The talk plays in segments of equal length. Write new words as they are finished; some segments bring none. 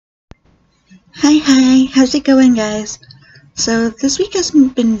Hi, how's it going, guys? So this week has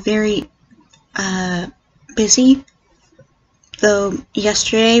been very busy, though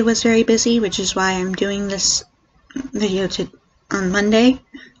yesterday was very busy, which is why I'm doing this video on Monday.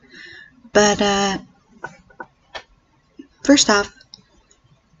 But first off,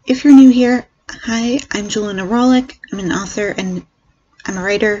 if you're new here, hi, I'm Julina Rolick. I'm an author and I'm a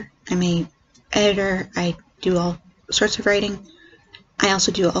writer. I'm a editor. I do all sorts of writing. I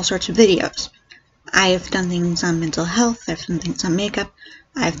also do all sorts of videos. I've done things on mental health, I've done things on makeup,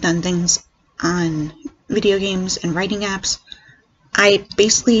 I've done things on video games and writing apps. I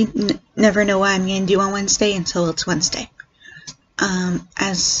basically never know what I'm going to do on Wednesday until it's Wednesday.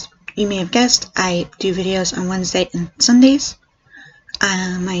 As you may have guessed, I do videos on Wednesday and Sundays.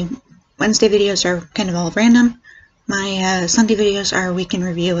 My Wednesday videos are kind of all random. My Sunday videos are a week in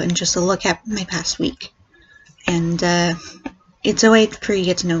review and just a look at my past week. And it's a way for you to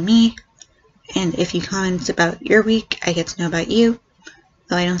get to know me. And if you comment about your week, I get to know about you,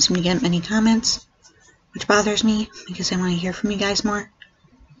 though I don't seem to get many comments, which bothers me because I want to hear from you guys more.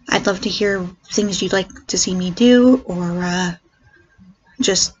 I'd love to hear things you'd like to see me do, or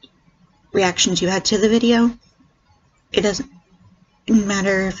just reactions you had to the video. It doesn't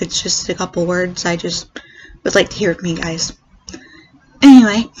matter if it's just a couple words, I just would like to hear from you guys.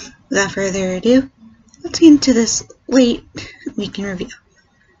 Anyway, without further ado, let's get into this late week in review.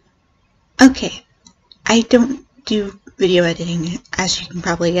 Okay, I don't do video editing, as you can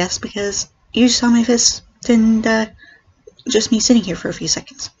probably guess, because you saw my fist and just me sitting here for a few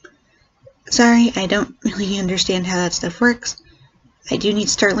seconds. Sorry, I don't really understand how that stuff works. I do need to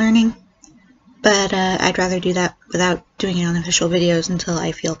start learning, but I'd rather do that without doing it on official videos until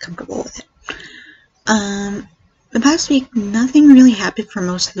I feel comfortable with it. The past week, nothing really happened for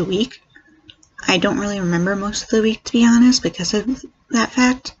most of the week. I don't really remember most of the week, to be honest, because of that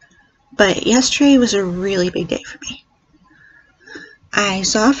fact. But yesterday was a really big day for me. I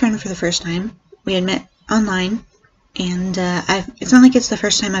saw a friend for the first time. We had met online, and it's not like it's the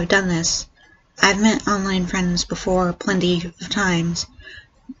first time I've done this. I've met online friends before plenty of times.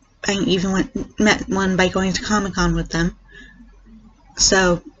 I even met one by going to Comic-Con with them.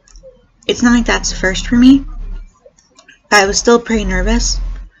 So, it's not like that's a first for me. But I was still pretty nervous,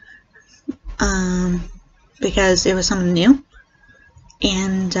 because it was something new.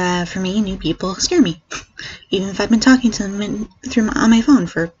 And for me, new people scare me, even if I've been talking to them on my phone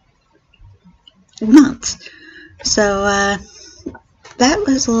for months. So that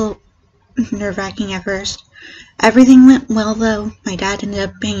was a little nerve-wracking at first. Everything went well, though. My dad ended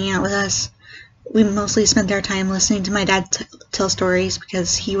up hanging out with us. We mostly spent our time listening to my dad tell stories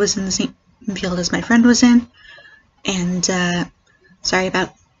because he was in the same field as my friend was in. And sorry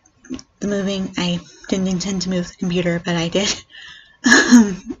about the moving. I didn't intend to move the computer, but I did.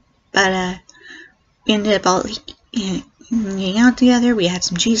 But we ended up all hanging out together. We had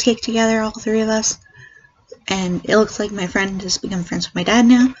some cheesecake together, all three of us, and it looks like my friend has become friends with my dad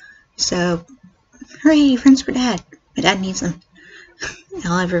now. So, hooray, friends for dad. My dad needs them.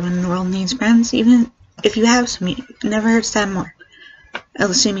 Hell, everyone in the world needs friends, even if you have some. It never hurts to have more.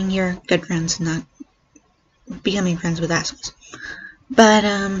 Assuming you're good friends and not becoming friends with assholes. But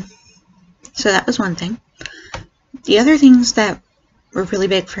so that was one thing. The other things that were really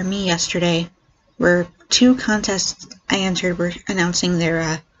big for me yesterday were two contests I entered were announcing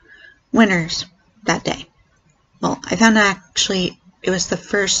their winners that day. Well, I found out actually it was the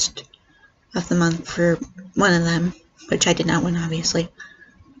first of the month for one of them, which I did not win, obviously.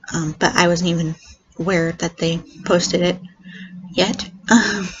 But I wasn't even aware that they posted it yet.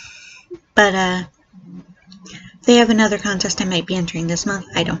 But they have another contest I might be entering this month.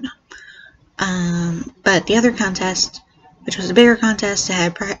 I don't know. But the other contest, which was a bigger contest, I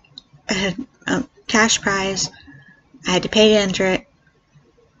had a cash prize. I had to pay to enter it.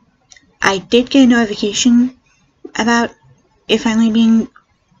 I did get a notification about it finally being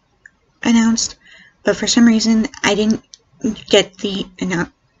announced, but for some reason I didn't get the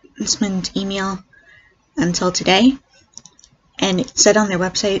announcement email until today, and it said on their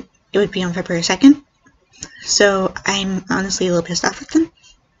website it would be on February 2nd, so I'm honestly a little pissed off with them.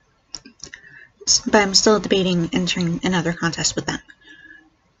 But I'm still debating entering another contest with them.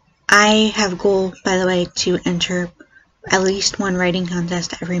 I have a goal, by the way, to enter at least one writing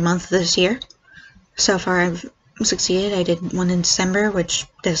contest every month this year. So far I've succeeded. I did one in December, which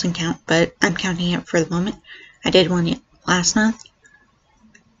doesn't count, but I'm counting it for the moment. I did one last month.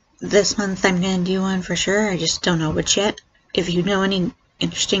 This month I'm going to do one for sure. I just don't know which yet. If you know any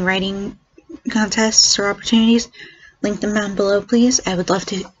interesting writing contests or opportunities, link them down below, please. I would love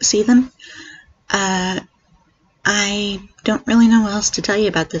to see them. I don't really know what else to tell you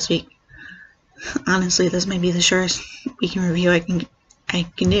about this week. Honestly, this may be the shortest weekend review I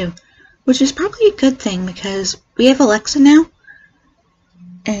can do, which is probably a good thing because we have Alexa now,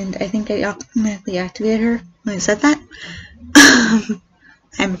 and I think I automatically activated her when I said that.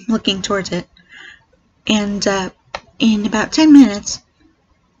 I'm looking towards it, and in about 10 minutes,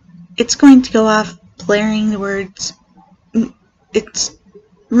 it's going to go off blaring the words. It's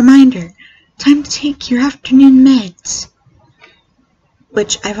reminder, time to take your afternoon meds,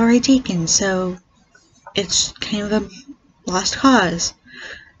 which I've already taken, so it's kind of a lost cause.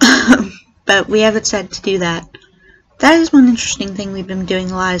 But we have it set to do that. That is one interesting thing we've been doing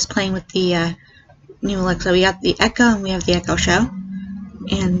a lot, is playing with the new Alexa. We got the Echo and we have the Echo Show,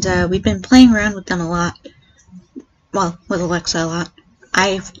 and we've been playing around with them a lot. Well, with Alexa a lot.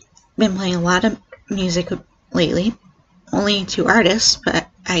 I've been playing a lot of music lately. Only 2 artists, but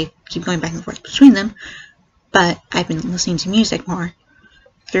I keep going back and forth between them. But I've been listening to music more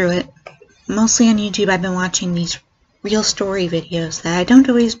through it. Mostly on YouTube, I've been watching these real story videos that I don't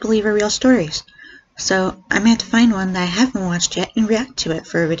always believe are real stories. So I may have to find one that I haven't watched yet and react to it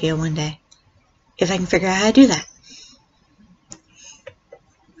for a video one day, if I can figure out how to do that.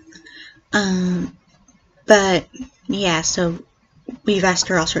 But yeah, so we've asked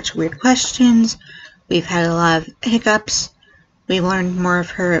her all sorts of weird questions. We've had a lot of hiccups. We've learned more of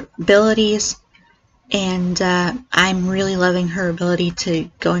her abilities. And I'm really loving her ability to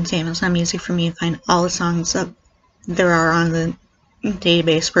go into Amazon Music for me and find all the songs that there are on the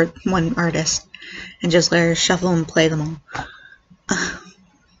database for one artist and just let her shuffle and play them all.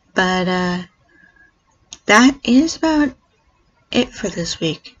 But that is about it for this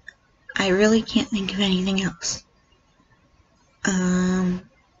week. I really can't think of anything else.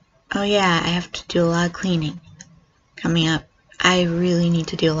 Oh yeah, I have to do a lot of cleaning coming up. I really need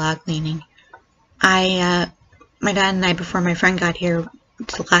to do a lot of cleaning. My dad and I, before my friend got here,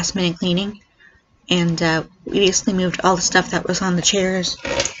 did last minute cleaning, and we basically moved all the stuff that was on the chairs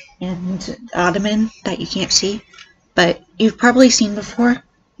and the ottoman that you can't see, but you've probably seen before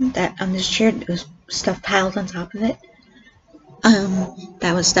that on this chair there was stuff piled on top of it.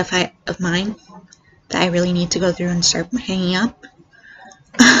 That was stuff of mine that I really need to go through and start hanging up,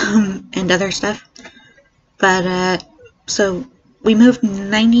 and other stuff. But so we moved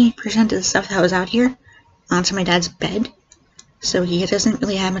 90% of the stuff that was out here onto my dad's bed, so he doesn't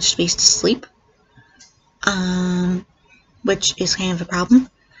really have much space to sleep, which is kind of a problem.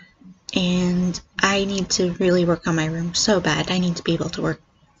 And I need to really work on my room so bad. I need to be able to work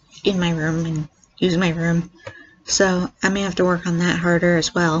in my room and use my room, so I may have to work on that harder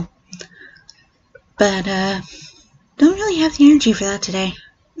as well. But don't really have the energy for that today.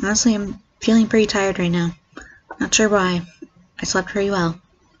 Honestly, I'm feeling pretty tired right now. Not sure why. I slept pretty well.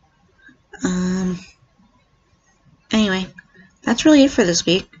 Anyway, that's really it for this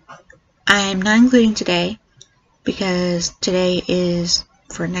week. I'm not including today because today is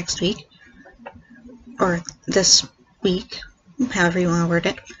for next week, or this week, however you want to word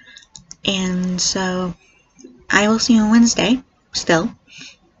it. And so I will see you on Wednesday still,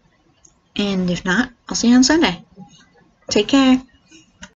 and if not, I'll see you on Sunday. Take care.